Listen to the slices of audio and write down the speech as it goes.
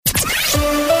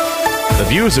The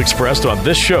views expressed on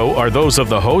this show are those of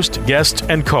the host, guests,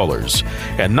 and callers,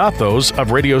 and not those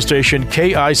of radio station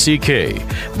KICK,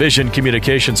 Vision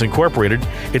Communications Incorporated,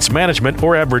 its management,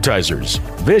 or advertisers.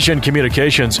 Vision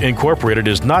Communications Incorporated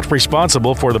is not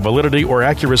responsible for the validity or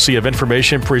accuracy of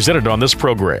information presented on this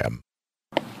program.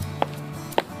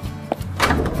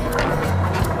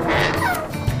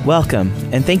 Welcome,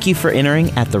 and thank you for entering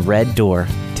at the Red Door.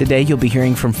 Today you'll be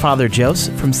hearing from Father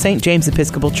Jose from St. James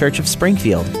Episcopal Church of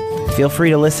Springfield. Feel free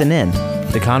to listen in.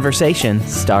 The conversation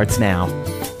starts now.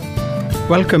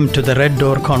 Welcome to the Red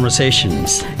Door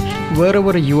Conversations.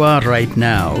 Wherever you are right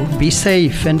now, be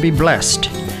safe and be blessed.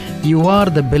 You are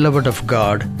the beloved of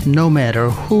God, no matter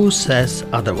who says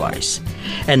otherwise.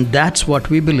 And that's what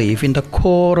we believe in the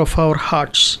core of our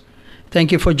hearts.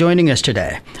 Thank you for joining us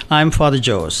today. I'm Father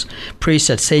Jose, priest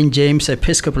at St. James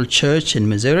Episcopal Church in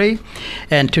Missouri.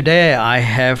 And today I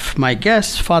have my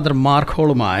guests, Father Mark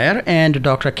Hollmeyer and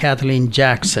Dr. Kathleen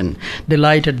Jackson.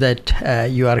 Delighted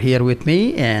that you are here with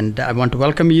me, and I want to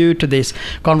welcome you to this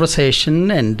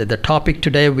conversation. And the topic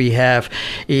today we have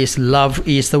is Love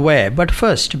is the Way. But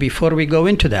first, before we go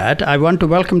into that, I want to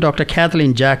welcome Dr.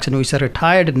 Kathleen Jackson, who is a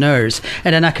retired nurse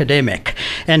and an academic.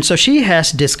 And so she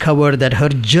has discovered that her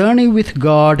journey with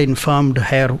God informed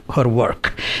her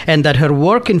work, and that her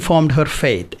work informed her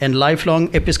faith, and lifelong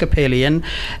Episcopalian.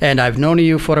 And I've known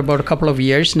you for about a couple of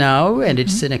years now, and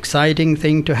it's an exciting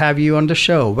thing to have you on the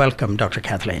show. Welcome, Dr.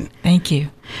 Kathleen. Thank you.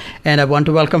 And I want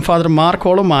to welcome Father Mark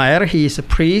Hollmeyer. He is a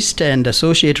priest and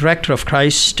Associate Rector of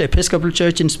Christ Episcopal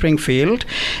Church in Springfield,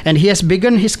 and he has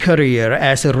begun his career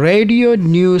as a radio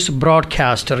news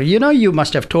broadcaster. You know, you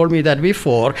must have told me that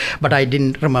before, but I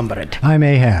didn't remember it. I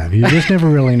may have. You just never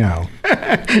really know.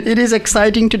 It is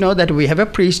exciting to know that we have a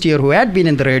priest here who had been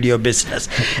in the radio business.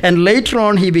 And later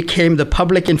on, he became the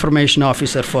Public Information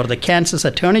Officer for the Kansas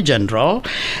Attorney General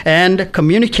and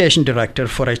Communication Director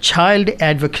for a child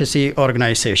advocacy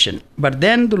organization. But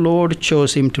then the Lord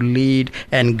chose him to lead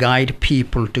and guide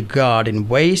people to God in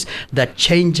ways that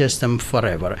changes them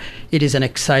forever. It is an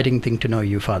exciting thing to know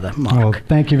you, Father Mark. Oh,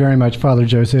 thank you very much, Father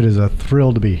Jose. It is a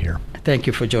thrill to be here. Thank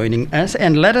you for joining us.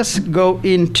 And let us go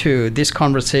into this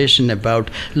conversation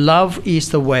about love is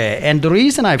the way. And the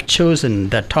reason I've chosen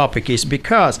that topic is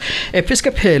because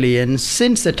Episcopalians,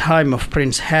 since the time of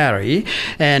Prince Harry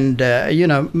and,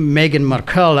 Meghan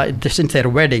Markle, since their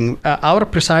wedding, our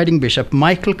presiding bishop,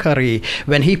 Michael Curry,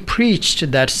 when he preached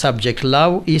that subject,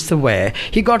 love is the way,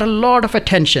 he got a lot of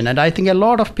attention. And I think a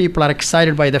lot of people are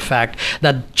excited by the fact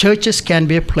that churches can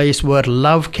be a place where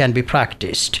love can be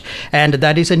practiced. And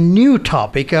that is a new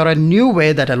topic or a new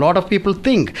way that a lot of people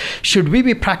think. Should we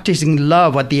be practicing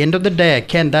love at the end of the day?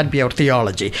 Can that be our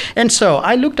theology? And so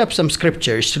I looked up some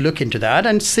scriptures to look into that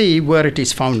and see where it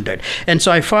is founded. And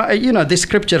so I found, this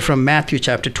scripture from Matthew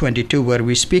chapter 22, where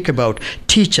we speak about,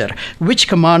 teacher, which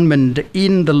commandment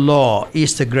in the law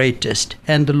is the greatest?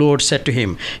 And the Lord said to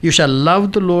him, you shall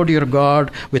love the Lord your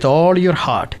God with all your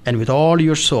heart and with all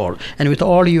your soul and with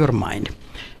all your mind.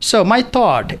 So my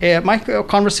thought, my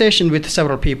conversation with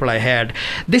several people I had,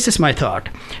 this is my thought.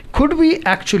 Could we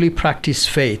actually practice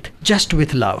faith just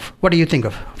with love? What do you think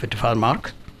of it, Father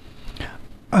Mark?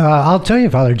 I'll tell you,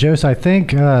 Father Jose, I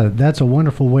think that's a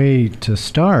wonderful way to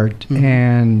start.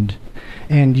 And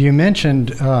you mentioned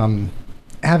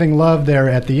having love there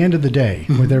at the end of the day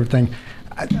with everything.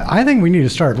 I think we need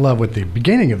to start love with the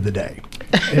beginning of the day.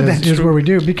 That's just where we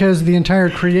do, because the entire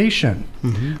creation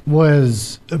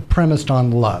was premised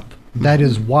on love. That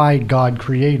is why God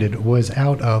created, was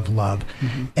out of love.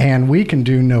 And we can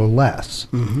do no less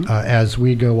as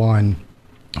we go on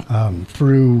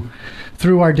through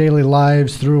our daily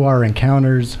lives, through our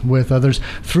encounters with others,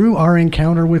 through our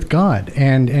encounter with God.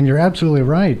 And you're absolutely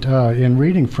right in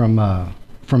reading from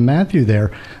Matthew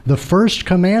there. The first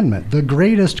commandment, the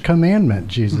greatest commandment,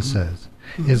 Jesus says,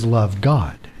 is love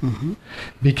God.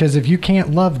 Because if you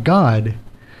can't love God,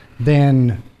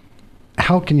 then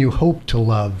how can you hope to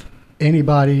love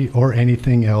anybody or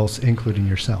anything else, including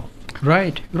yourself?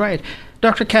 Right.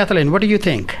 Dr. Kathleen, what do you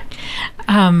think?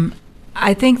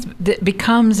 I think that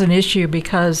becomes an issue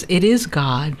because it is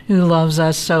God who loves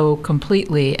us so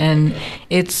completely, and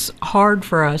it's hard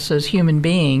for us as human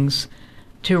beings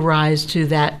to rise to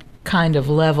that kind of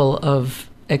level of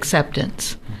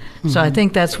acceptance. So I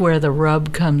think that's where the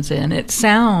rub comes in. It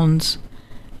sounds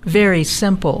very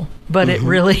simple, but it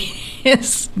really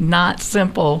is not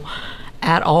simple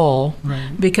at all,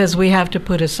 because we have to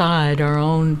put aside our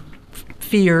own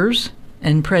fears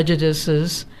and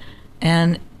prejudices,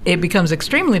 and it becomes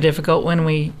extremely difficult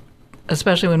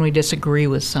especially when we disagree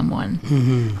with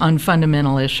someone on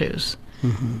fundamental issues.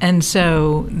 And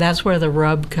so that's where the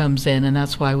rub comes in, and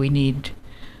that's why we need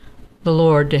the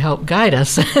Lord to help guide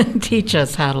us and teach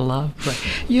us how to love. Right.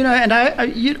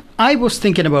 And I was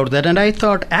thinking about that, and I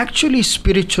thought actually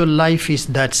spiritual life is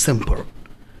that simple.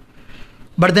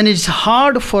 But then it's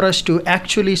hard for us to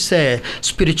actually say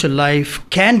spiritual life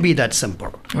can be that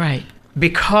simple. Right.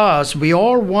 Because we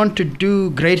all want to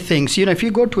do great things. If you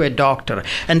go to a doctor,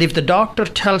 and if the doctor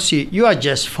tells you, you are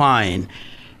just fine,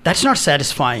 that's not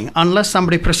satisfying unless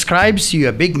somebody prescribes you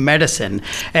a big medicine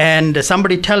and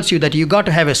somebody tells you that you got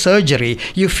to have a surgery.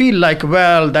 You feel like,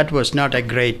 well, that was not a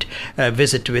great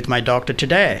visit with my doctor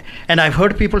today. And I've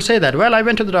heard people say that, well, I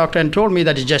went to the doctor and told me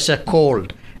that it's just a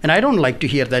cold. And I don't like to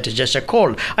hear that it's just a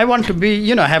cold. I want to be,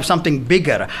 have something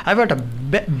bigger. I've got a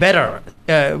better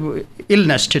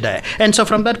illness today. And so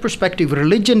from that perspective,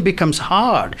 religion becomes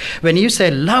hard. When you say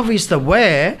love is the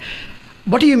way,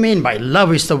 what do you mean by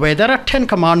love is the way? There are 10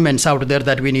 commandments out there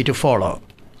that we need to follow.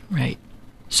 Right.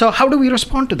 So how do we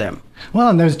respond to them? Well,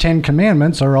 and those 10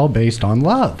 commandments are all based on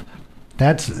love.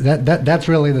 That's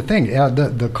really the thing.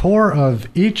 The core of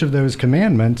each of those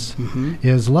commandments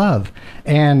is love.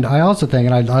 And I also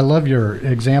think, and I love your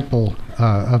example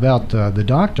about the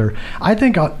doctor, I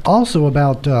think also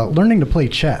about learning to play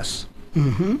chess.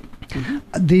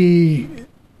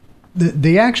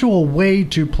 The actual way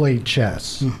to play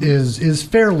chess is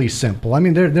fairly simple. I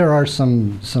mean, there are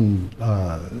some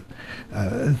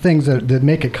things that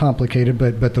make it complicated,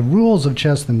 but the rules of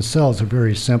chess themselves are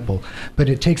very simple. But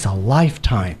it takes a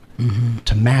lifetime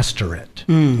to master it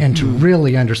and to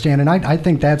really understand. And I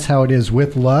think that's how it is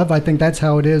with love. I think that's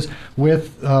how it is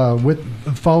with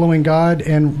following God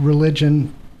and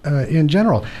religion in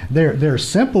general. They're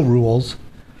simple rules.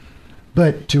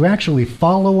 But to actually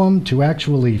follow them, to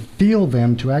actually feel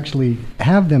them, to actually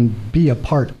have them be a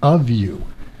part of you,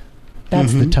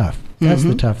 that's the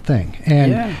tough thing.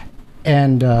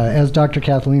 And as Dr.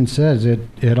 Kathleen says,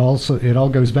 it all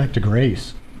goes back to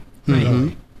grace.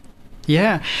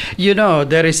 Yeah.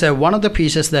 There is one of the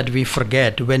pieces that we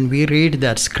forget when we read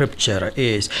that scripture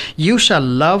is, you shall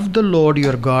love the Lord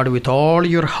your God with all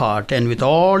your heart and with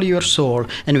all your soul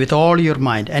and with all your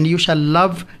mind, and you shall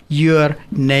love your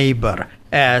neighbor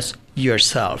as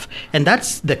yourself. And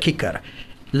that's the kicker.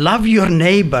 Love your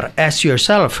neighbor as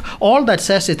yourself. All that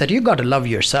says is that you got to love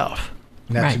yourself.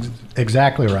 That's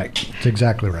exactly right. It's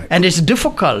exactly right. And it's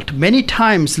difficult. Many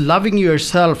times loving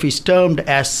yourself is termed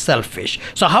as selfish.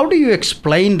 So how do you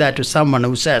explain that to someone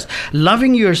who says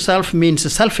loving yourself means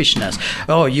selfishness?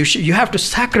 Oh, you have to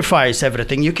sacrifice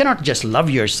everything. You cannot just love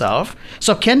yourself.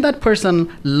 So can that person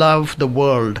love the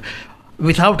world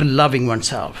without loving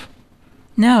oneself?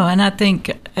 No, and I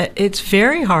think it's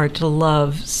very hard to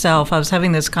love self. I was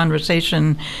having this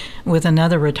conversation with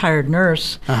another retired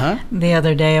nurse the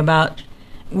other day about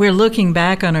we're looking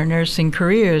back on our nursing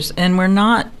careers, and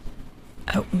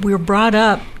we're brought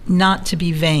up not to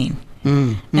be vain.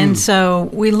 And so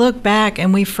we look back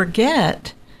and we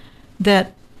forget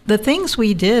that the things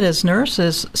we did as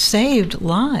nurses saved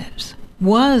lives,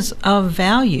 was of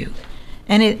value.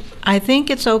 And I think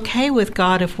it's okay with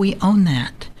God if we own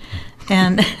that.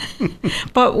 And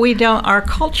but we don't, our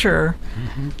culture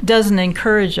doesn't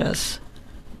encourage us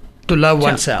to love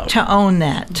oneself, to own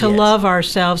that, to love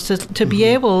ourselves, to be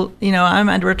able, I'm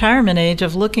at retirement age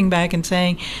of looking back and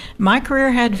saying, my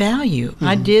career had value.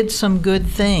 I did some good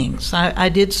things. I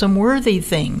did some worthy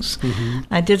things.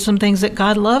 I did some things that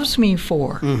God loves me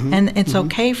for. And it's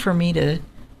okay for me to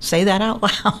say that out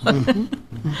loud.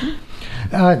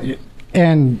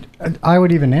 And I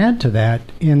would even add to that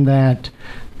in that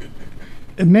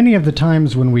many of the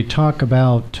times when we talk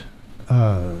about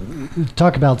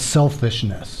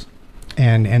selfishness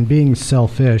and being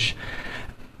selfish,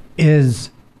 is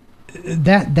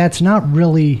that's not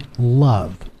really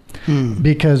love,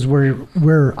 because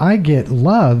where I get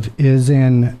love is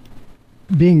in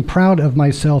being proud of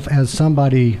myself as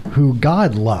somebody who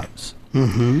God loves.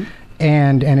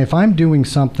 And if I'm doing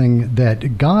something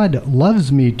that God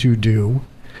loves me to do,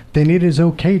 then it is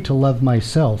okay to love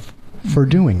myself for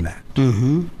doing that.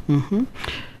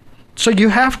 So you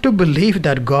have to believe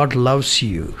that God loves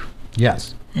you.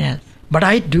 Yes. Yes. But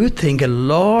I do think a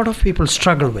lot of people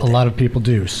struggle with it. A lot of people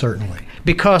do, certainly.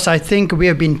 Because I think we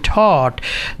have been taught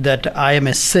that I am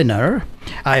a sinner,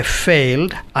 I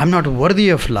failed, I'm not worthy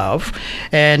of love.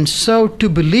 And so to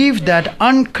believe that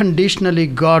unconditionally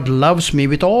God loves me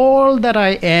with all that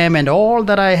I am and all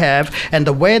that I have, and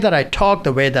the way that I talk,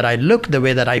 the way that I look, the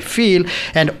way that I feel,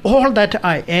 and all that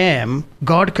I am,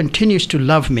 God continues to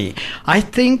love me. I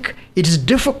think it is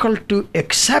difficult to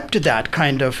accept that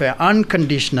kind of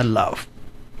unconditional love.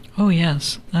 Oh,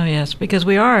 yes. Because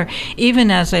we are, even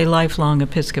as a lifelong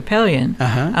Episcopalian,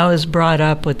 I was brought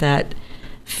up with that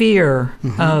fear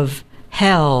of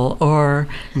hell or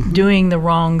doing the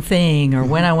wrong thing, or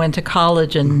when I went to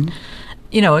college and,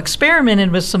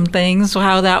 experimented with some things,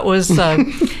 how that was,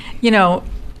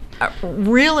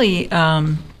 really,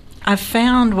 I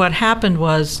found what happened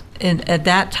was at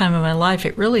that time of my life,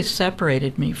 it really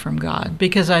separated me from God,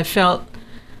 because I felt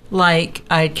like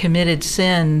I committed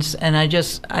sins and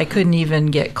I couldn't even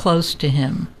get close to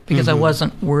him because I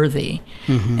wasn't worthy.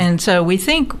 And so I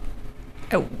think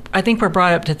we're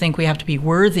brought up to think we have to be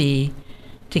worthy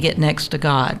to get next to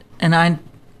God. And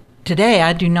today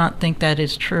I do not think that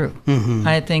is true.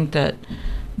 I think that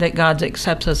God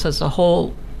accepts us as the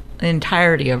whole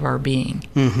entirety of our being.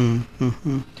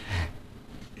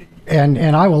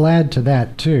 And I will add to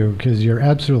that too, because you're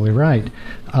absolutely right.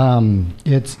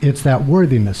 It's that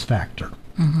worthiness factor,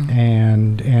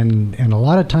 and a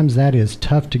lot of times that is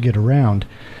tough to get around.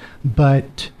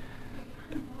 But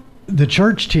the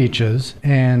church teaches,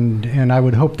 and I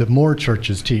would hope that more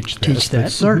churches teach this.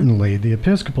 But certainly, the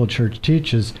Episcopal Church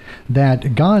teaches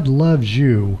that God loves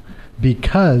you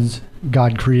because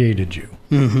God created you.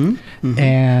 And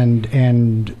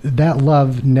that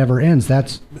love never ends.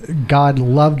 That's God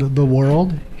loved the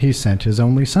world. He sent his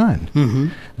only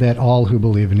Son, that all who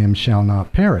believe in him shall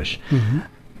not perish.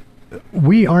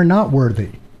 We are not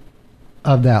worthy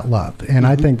of that love, and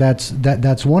I think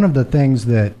that's one of the things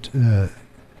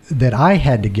that I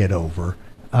had to get over.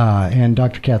 And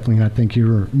Dr. Kathleen, I think you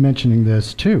were mentioning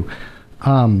this too.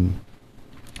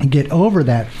 Get over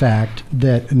that fact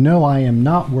that no, I am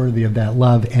not worthy of that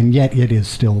love, and yet it is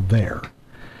still there.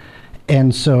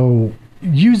 And so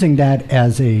using that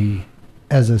as a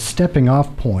stepping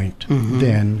off point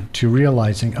then to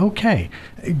realizing, okay,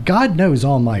 God knows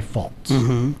all my faults.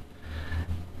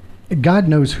 God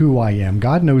knows who I am.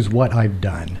 God knows what I've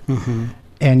done,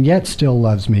 and yet still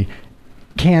loves me.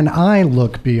 Can I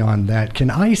look beyond that?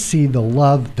 Can I see the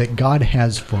love that God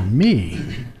has for me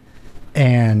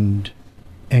and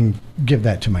give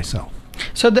that to myself?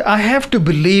 So I have to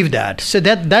believe that. So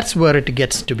that's where it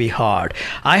gets to be hard.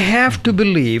 I have to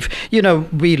believe,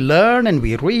 we learn and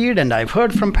we read, and I've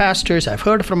heard from pastors, I've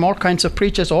heard from all kinds of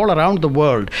preachers all around the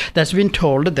world that's been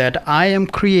told that I am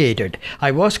created.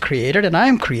 I was created and I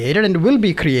am created and will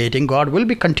be creating. God will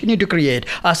be continue to create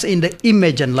us in the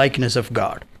image and likeness of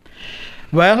God.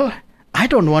 Well, I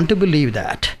don't want to believe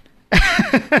that.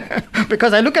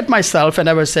 Because I look at myself and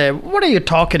I would say, what are you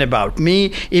talking about?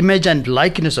 Me, image and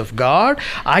likeness of God?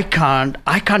 I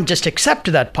can't just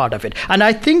accept that part of it. And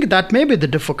I think that may be the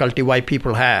difficulty why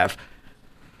people have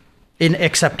in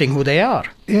accepting who they are.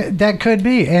 That could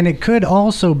be. And it could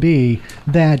also be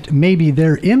that maybe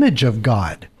their image of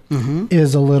God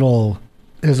is a little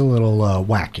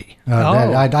wacky.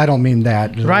 I don't mean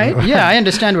that. Right? Yeah, I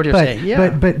understand what you're saying. Yeah.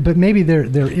 But maybe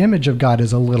their image of God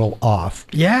is a little off.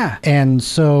 Yeah. And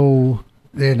so,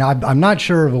 I'm not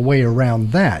sure of a way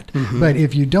around that. But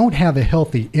if you don't have a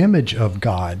healthy image of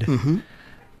God,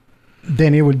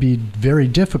 then it would be very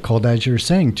difficult, as you're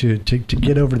saying, to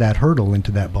get over that hurdle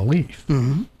into that belief.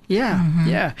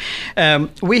 Yeah.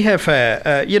 We have,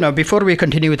 before we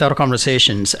continue with our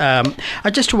conversations, I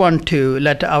just want to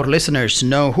let our listeners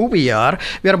know who we are.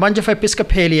 We are a bunch of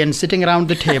Episcopalians sitting around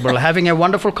the table having a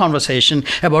wonderful conversation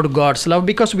about God's love,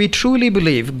 because we truly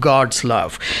believe God's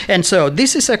love. And so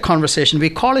this is a conversation. We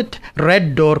call it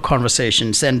Red Door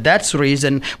Conversations. And that's the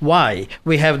reason why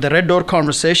we have the Red Door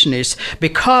Conversation, is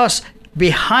because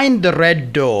behind the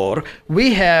red door,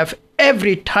 we have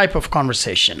every type of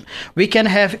conversation. We can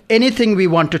have anything we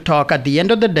want to talk. At the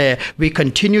end of the day, we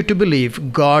continue to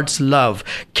believe God's love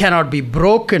cannot be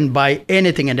broken by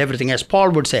anything and everything. As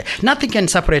Paul would say, nothing can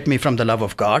separate me from the love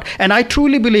of God. And I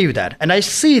truly believe that. And I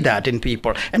see that in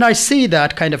people. And I see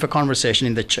that kind of a conversation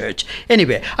in the church.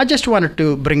 Anyway, I just wanted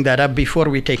to bring that up before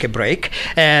we take a break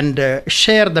and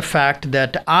share the fact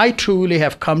that I truly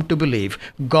have come to believe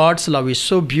God's love is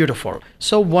so beautiful,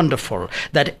 so wonderful,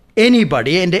 that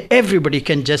anybody and everybody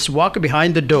can just walk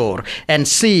behind the door and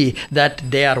see that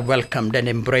they are welcomed and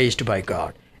embraced by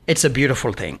God. It's a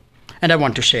beautiful thing. And I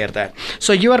want to share that.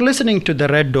 So you are listening to the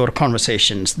Red Door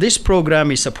Conversations. This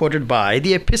program is supported by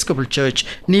the Episcopal Church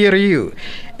near you.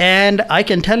 And I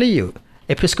can tell you,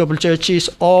 Episcopal Church is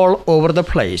all over the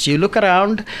place. You look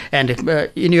around and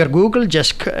in your Google,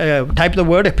 just type the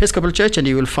word Episcopal Church and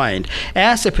you will find.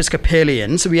 As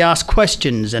Episcopalians, we ask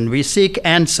questions and we seek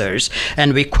answers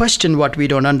and we question what we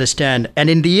don't understand. And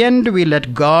in the end, we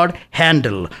let God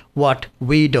handle what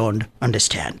we don't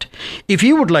understand. If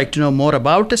you would like to know more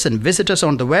about us, and visit us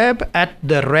on the web at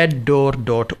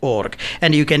thereddoor.org.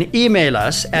 And you can email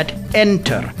us at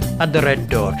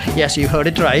enter@thereddoor. Yes, you heard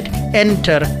it right,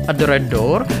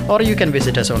 enter@thereddoor. Or you can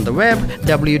visit us on the web,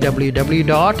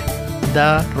 www.thereddoor.org.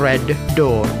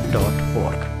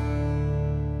 thereddoor.org.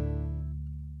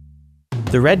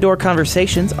 The Red Door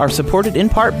Conversations are supported in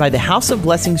part by the House of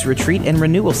Blessings Retreat and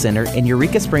Renewal Center in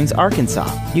Eureka Springs,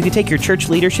 Arkansas. You can take your church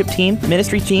leadership team,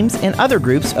 ministry teams, and other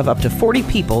groups of up to 40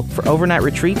 people for overnight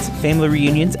retreats, family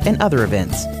reunions, and other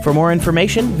events. For more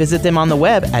information, visit them on the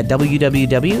web at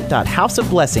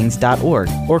www.houseofblessings.org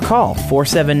or call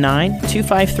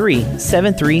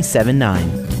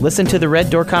 479-253-7379. Listen to the Red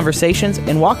Door Conversations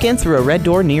and walk in through a red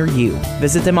door near you.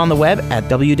 Visit them on the web at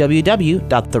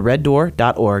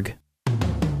www.thereddoor.org.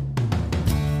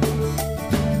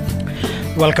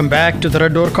 Welcome back to the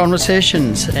Red Door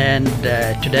Conversations, and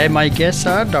today my guests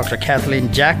are Dr.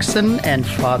 Kathleen Jackson and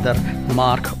Father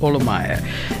Mark Ollemeyer.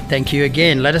 Thank you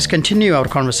again. Let us continue our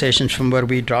conversations from where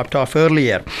we dropped off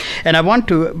earlier. And I want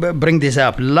to bring this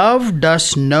up. Love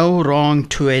does no wrong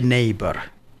to a neighbor.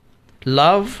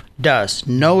 Love does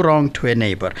no wrong to a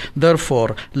neighbor.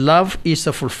 Therefore, love is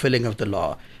the fulfilling of the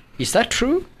law. Is that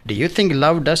true? Do you think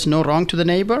love does no wrong to the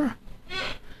neighbor?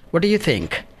 What do you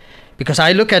think? Because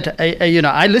I look at,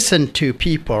 I listen to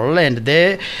people, and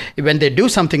when they do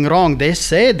something wrong, they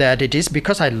say that it is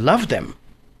because I love them.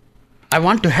 I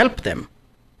want to help them.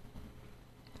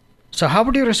 So how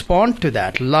would you respond to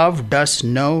that? Love does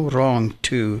no wrong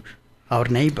to our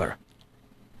neighbor.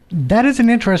 That is an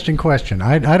interesting question.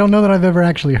 I don't know that I've ever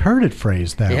actually heard it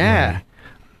phrased that way.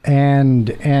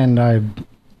 And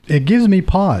it gives me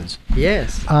pause.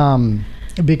 Yes.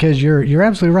 Because you're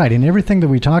absolutely right. In everything that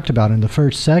we talked about in the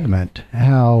first segment,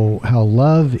 how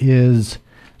love is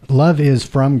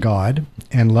from God,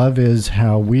 and love is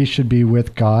how we should be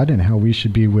with God and how we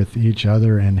should be with each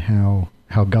other, and how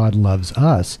God loves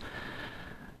us.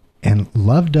 And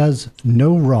love does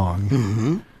no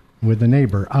wrong with the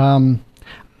neighbor. I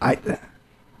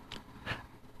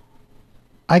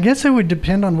guess it would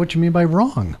depend on what you mean by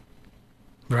wrong.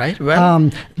 Right. Well,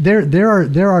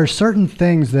 there are certain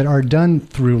things that are done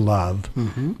through love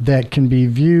that can be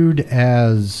viewed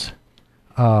as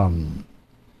tough.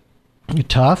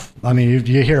 I mean,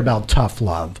 you hear about tough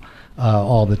love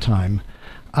all the time.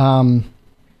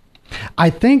 I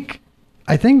think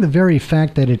the very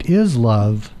fact that it is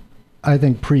love, I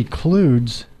think,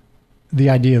 precludes the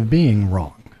idea of being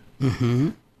wrong.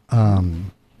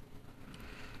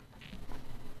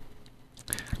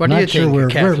 What do you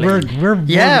think, Kathleen? Where to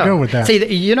go with that?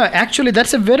 See, actually,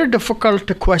 that's a very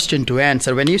difficult question to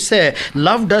answer. When you say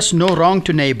love does no wrong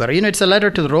to neighbor, it's a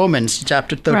letter to the Romans,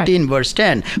 chapter 13, verse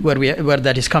 10, where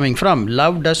that is coming from.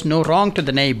 Love does no wrong to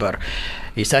the neighbor.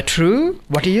 Is that true?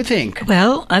 What do you think?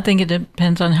 Well, I think it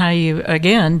depends on how you,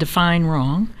 again, define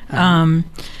wrong.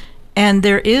 And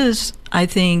there is, I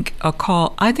think, a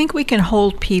call. I think we can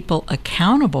hold people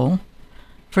accountable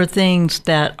for things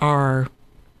that are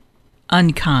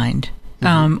unkind,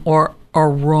 or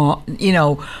wrong,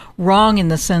 wrong in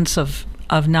the sense of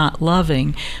not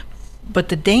loving. But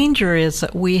the danger is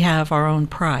that we have our own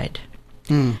pride.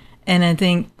 And I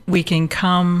think we can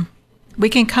come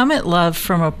at love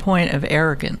from a point of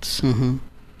arrogance.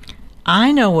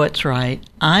 I know what's right,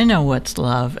 I know what's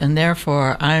love, and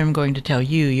therefore I'm going to tell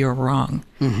you you're wrong.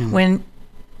 When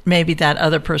maybe that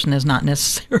other person is not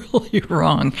necessarily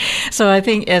wrong. So I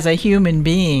think as a human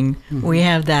being, we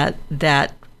have that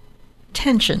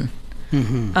tension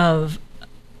of,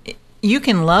 you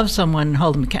can love someone and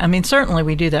hold them. I mean, certainly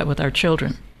we do that with our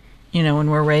children.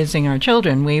 When we're raising our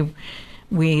children,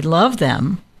 we love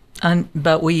them,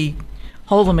 but we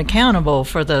hold them accountable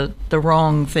for the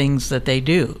wrong things that they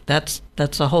do. That's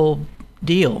the whole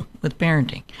deal with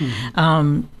parenting.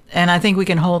 And I think we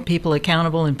can hold people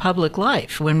accountable in public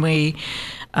life when we,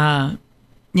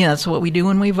 that's what we do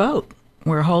when we vote.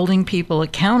 We're holding people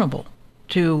accountable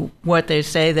to what they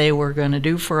say they were going to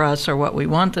do for us or what we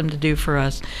want them to do for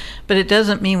us. But it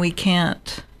doesn't mean we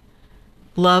can't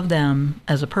love them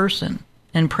as a person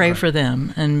and pray for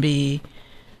them and be,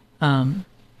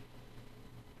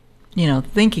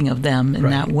 thinking of them in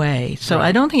that way. So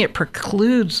I don't think it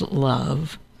precludes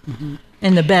love.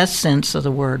 In the best sense of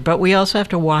the word, but we also have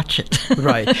to watch it.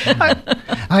 Right.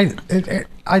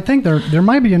 I think there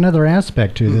might be another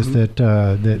aspect to this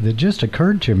that just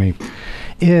occurred to me,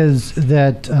 is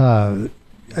that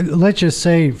let's just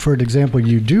say, for example,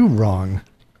 you do wrong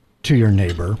to your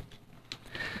neighbor.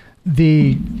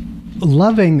 The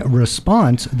loving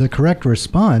response, the correct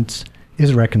response,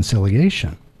 is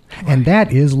reconciliation, and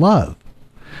that is love.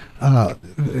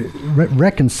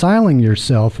 Reconciling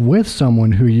yourself with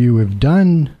someone who you have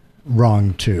done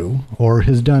wrong to or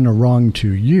has done a wrong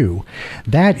to you,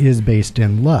 that is based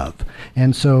in love.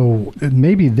 And so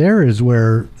maybe there is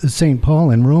where St.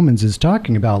 Paul in Romans is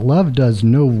talking about love does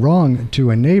no wrong to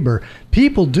a neighbor.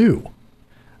 People do.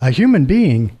 A human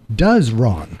being does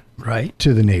wrong Right.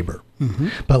 to the neighbor.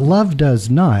 But love does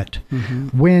not.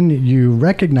 When you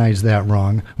recognize that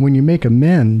wrong, when you make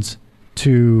amends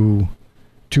to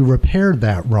repair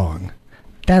that wrong,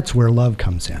 that's where love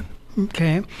comes in.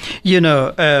 Okay.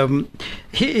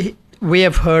 We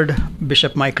have heard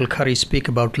Bishop Michael Curry speak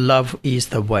about love is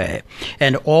the way.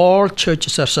 And all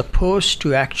churches are supposed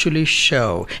to actually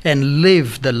show and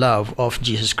live the love of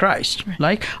Jesus Christ.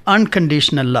 Like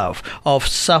unconditional love of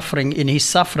suffering, in his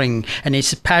suffering and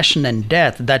his passion and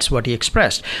death. That's what he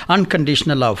expressed.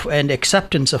 Unconditional love and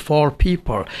acceptance of all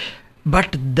people.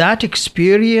 But that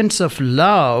experience of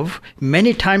love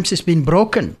many times has been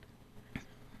broken.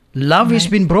 Love has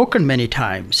been broken many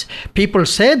times. People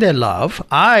say they love.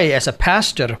 I, as a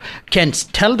pastor, can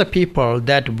tell the people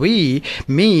that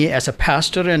me as a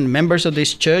pastor and members of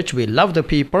this church, we love the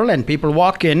people, and people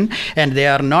walk in and they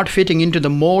are not fitting into the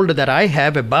mold that I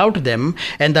have about them,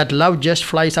 and that love just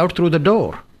flies out through the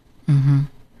door.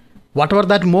 Whatever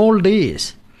that mold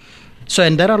is. So,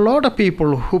 and there are a lot of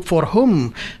people for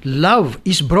whom love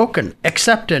is broken,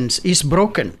 acceptance is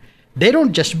broken. They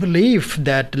don't just believe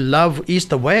that love is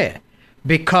the way,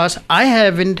 because I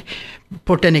haven't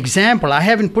put an example. I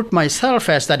haven't put myself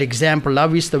as that example.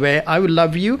 Love is the way. I will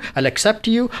love you. I'll accept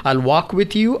you. I'll walk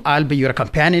with you. I'll be your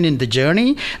companion in the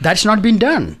journey. That's not been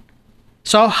done.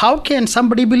 So how can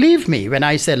somebody believe me when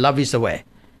I say love is the way?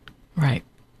 Right.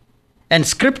 And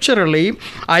scripturally,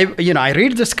 I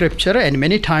read the scripture, and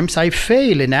many times I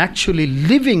fail in actually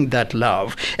living that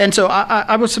love. And so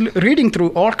I was reading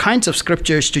through all kinds of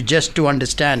scriptures to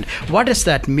understand what does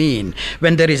that mean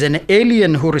when there is an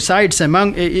alien who resides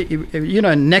among,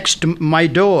 next to my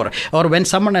door, or when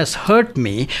someone has hurt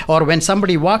me, or when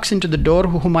somebody walks into the door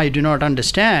whom I do not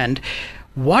understand.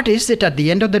 What is it at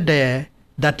the end of the day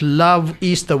that love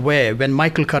is the way? When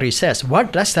Michael Curry says,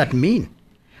 what does that mean?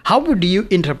 How would you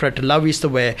interpret love is the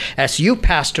way as you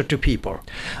pastor to people?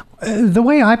 The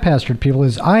way I pastored people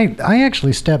is I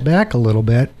actually step back a little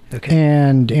bit, Okay.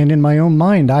 and in my own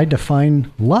mind, I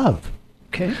define love.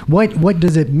 Okay. What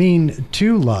does it mean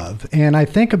to love? And I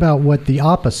think about what the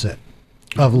opposite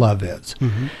of love is.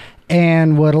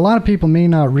 And what a lot of people may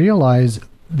not realize,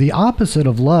 the opposite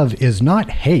of love is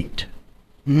not hate.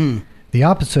 The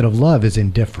opposite of love is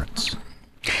indifference.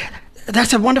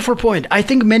 That's a wonderful point. I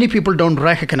think many people don't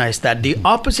recognize that. The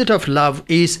opposite of love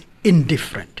is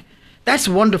indifferent. That's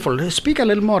wonderful. Speak a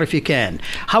little more if you can.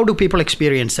 How do people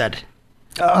experience that?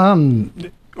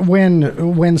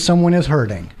 When someone is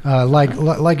hurting,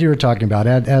 like you were talking about,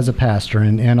 as a pastor,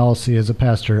 and also as a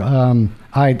pastor,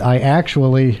 I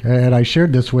actually, and I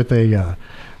shared this with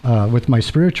with my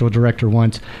spiritual director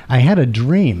once. I had a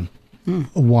dream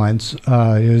once.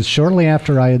 It was shortly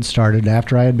after I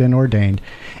had been ordained,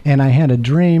 and I had a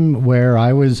dream where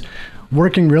I was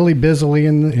working really busily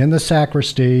in the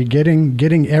sacristy,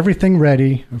 getting everything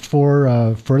ready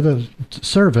for the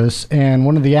service, and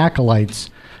one of the acolytes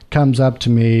comes up to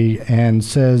me and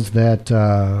says that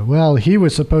he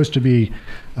was supposed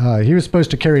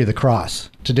to carry the cross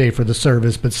today for the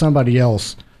service, but somebody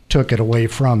else took it away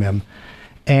from him.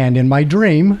 And in my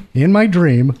dream,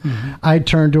 I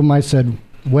turned to him. I said,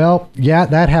 "Well, yeah,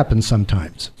 that happens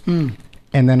sometimes." And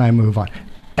then I move on.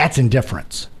 That's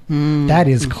indifference. That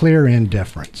is clear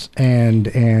indifference. And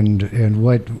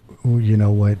what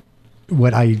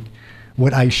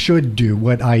I should do,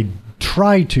 what I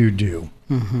try to do,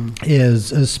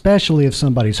 is, especially if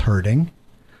somebody's hurting,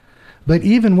 but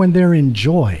even when they're in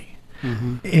joy,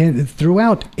 and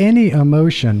throughout any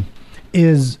emotion,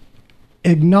 is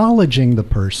acknowledging the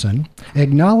person,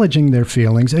 acknowledging their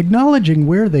feelings, acknowledging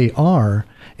where they are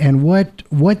and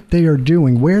what they are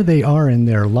doing, where they are in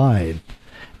their life,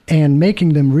 and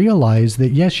making them realize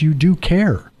that, yes, you do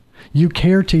care. You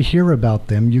care to hear about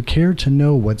them. You care to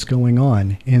know what's going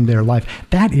on in their life.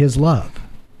 That is love.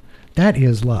 That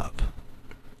is love.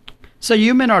 So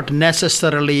you may not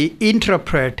necessarily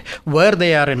interpret where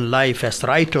they are in life as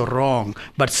right or wrong,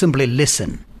 but simply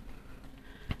listen.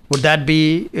 Would that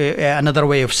be another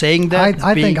way of saying that?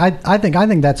 I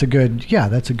think that's a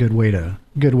good way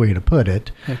to put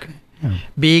it. Okay. Yeah.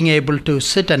 Being able to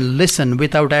sit and listen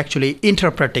without actually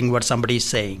interpreting what somebody is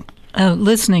saying.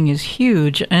 Listening is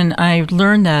huge, and I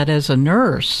learned that as a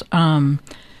nurse.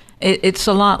 It's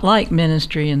a lot like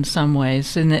ministry in some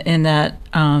ways, in that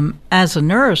as a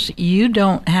nurse, you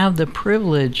don't have the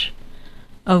privilege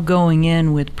of going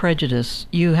in with prejudice.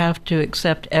 You have to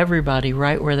accept everybody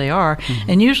right where they are,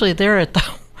 and usually they're at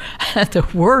the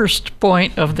worst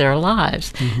point of their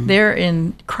lives. They're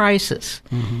in crisis,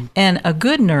 and a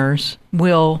good nurse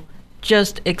will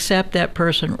just accept that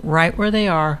person right where they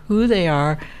are, who they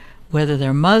are, whether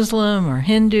they're Muslim or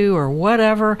Hindu or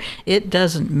whatever. It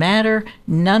doesn't matter.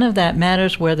 None of that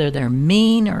matters, whether they're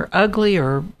mean or ugly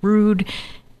or rude.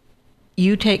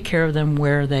 You take care of them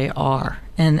where they are.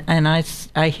 And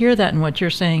I hear that in what you're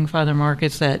saying, Father Mark,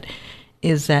 is that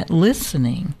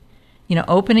listening,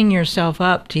 opening yourself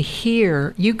up to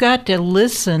hear. You got to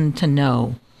listen to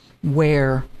know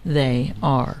where they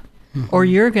are, or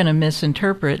you're going to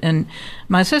misinterpret. And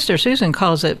my sister Susan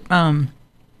calls it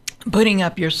putting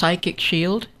up your psychic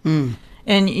shield.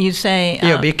 And you say...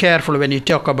 be careful when you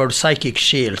talk about psychic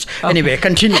shields. Okay. Anyway,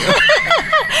 continue.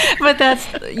 But that's,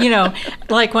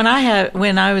 like when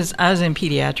I was in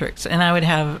pediatrics, and I would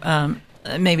have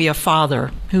maybe a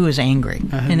father who was angry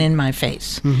and in my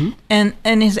face. And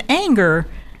his anger,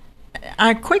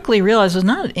 I quickly realized it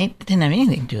didn't have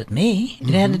anything to do with me. It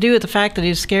had to do with the fact that he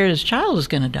was scared his child was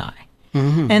going to die.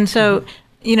 And so,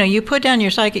 you put down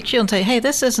your psychic shield and say, hey,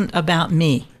 this isn't about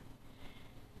me.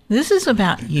 This is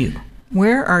about you.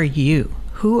 Where are you?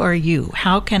 Who are you?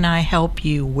 How can I help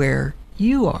you where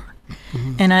you are?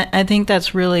 And I think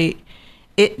that's really,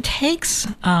 it takes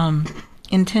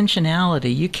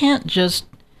intentionality. You can't just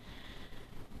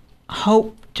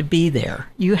hope to be there.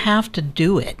 You have to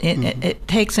do it. It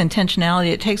takes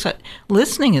intentionality.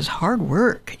 Listening is hard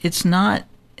work. It's not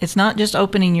just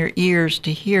opening your ears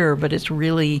to hear, but it's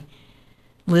really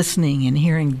listening and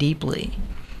hearing deeply.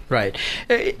 Right.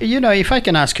 If I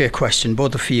can ask you a question,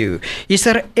 both of you, is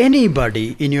there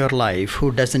anybody in your life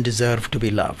who doesn't deserve to be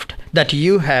loved, that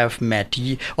you have met,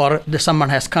 or someone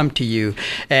has come to you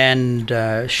and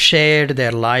shared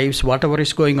their lives, whatever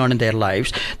is going on in their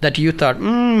lives, that you thought,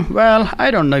 well,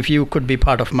 I don't know if you could be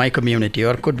part of my community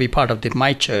or could be part of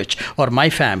my church or my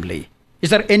family? Is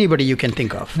there anybody you can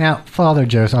think of? Now, Father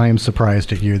Joseph, I am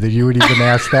surprised at you that you would even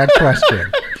ask that question.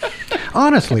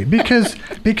 Honestly, because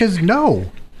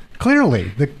no.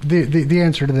 Clearly, the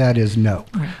answer to that is no.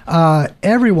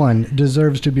 Everyone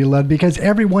deserves to be loved because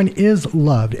everyone is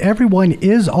loved. Everyone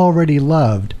is already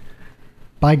loved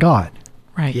by God.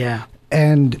 Right. Yeah.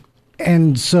 And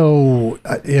so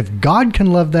if God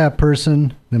can love that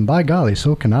person, then by golly,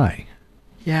 so can I.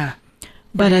 Yeah.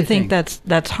 But I think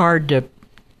that's hard to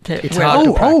it's hard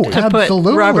to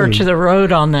absolutely. Put rubber to the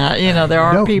road on that. There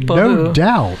are people who... No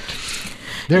doubt.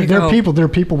 There are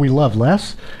people we love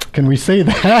less. Can we say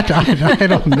that? I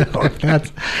don't know if that's...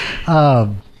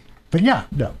 but yeah,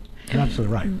 no, you're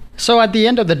absolutely right. So at the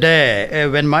end of the day,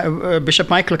 when Bishop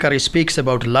Michael Curry speaks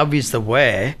about love is the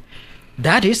way,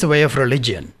 that is the way of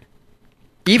religion.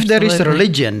 If there is a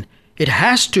religion, it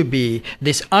has to be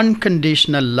this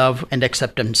unconditional love and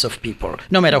acceptance of people,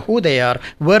 no matter who they are,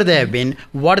 where they have been,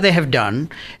 what they have done.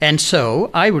 And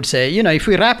so I would say, if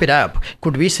we wrap it up,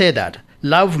 could we say that?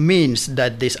 Love means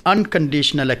that this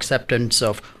unconditional acceptance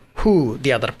of who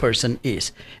the other person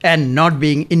is and not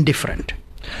being indifferent.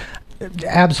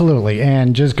 Absolutely.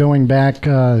 And just going back,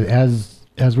 as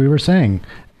we were saying,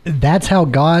 that's how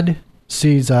God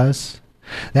sees us.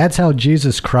 That's how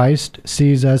Jesus Christ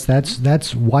sees us.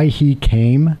 That's why he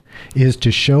came, is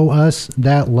to show us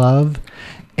that love.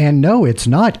 And no, it's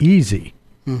not easy.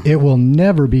 It will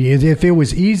never be. If it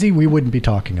was easy, we wouldn't be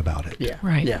talking about it. Yeah.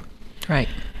 Right. Yeah. Right.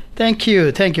 Thank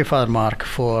you, Father Mark,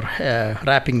 for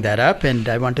wrapping that up. And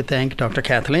I want to thank Dr.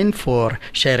 Kathleen for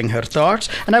sharing her thoughts.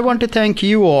 And I want to thank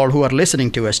you all who are listening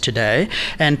to us today.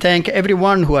 And thank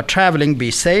everyone who are traveling.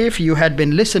 Be safe. You had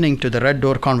been listening to the Red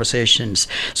Door Conversations.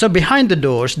 So behind the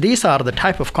doors, these are the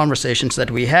type of conversations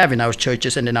that we have in our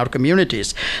churches and in our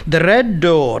communities. The Red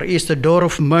Door is the door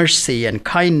of mercy and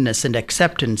kindness and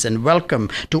acceptance and welcome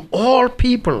to all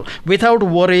people without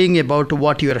worrying about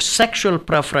what your sexual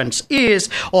preference is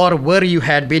or where you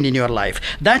had been in your life.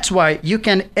 That's why you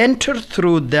can enter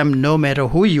through them no matter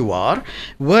who you are,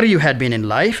 where you had been in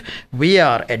life. We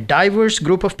are a diverse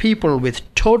group of people with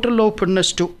total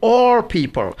openness to all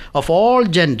people of all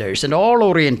genders and all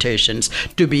orientations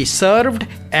to be served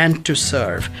and to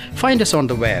serve. Find us on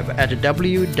the web at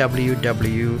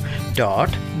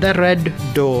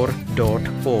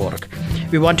www.thereddoor.org.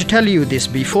 We want to tell you this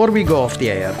before we go off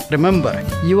the air. Remember,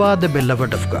 you are the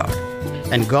beloved of God,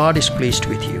 and God is pleased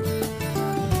with you.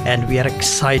 And we are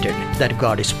excited that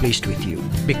God is pleased with you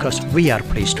because we are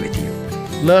pleased with you.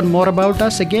 Learn more about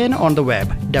us again on the web,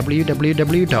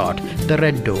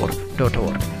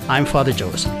 www.thereddoor.org. I'm Father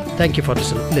Joseph. Thank you for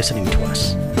listening to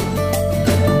us.